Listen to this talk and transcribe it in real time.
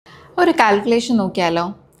ഒരു calculation നോക്കിയാലോ.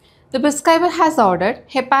 The prescriber has ordered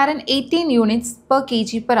heparin 18 units per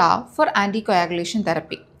kg per hour for anticoagulation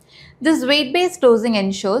therapy. This weight-based dosing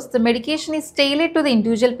ensures the medication is tailored to the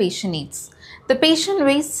individual patient needs. The patient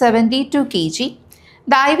weighs 72 kg.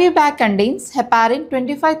 The IV bag contains heparin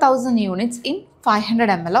 25,000 units in 500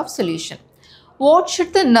 ml of solution. What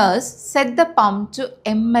should the nurse set the pump to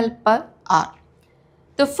ml per hour?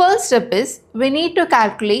 The first step is we need to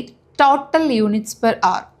calculate total units per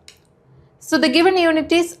hour. So the given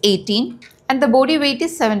unit is 18 and the body weight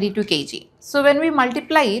is 72 kg. So when we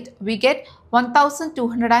multiply it, we get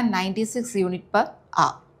 1296 unit per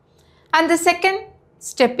hour. And the second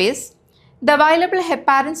step is the available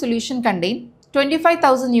heparin solution contain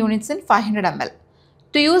 25,000 units in 500 ml.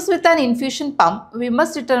 To use with an infusion pump, we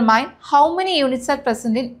must determine how many units are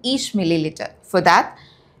present in each milliliter. For that,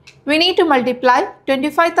 we need to multiply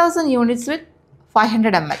 25,000 units with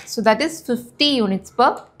 500 ml. So that is 50 units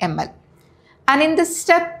per ml. And in this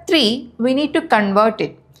step 3, we need to convert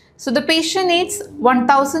it. So the patient needs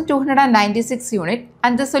 1296 unit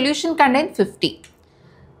and the solution contains 50.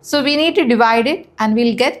 So we need to divide it and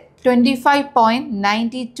we'll get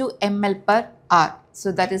 25.92 ml per hour.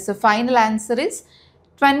 So that is the final answer is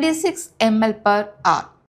 26 ml per hour.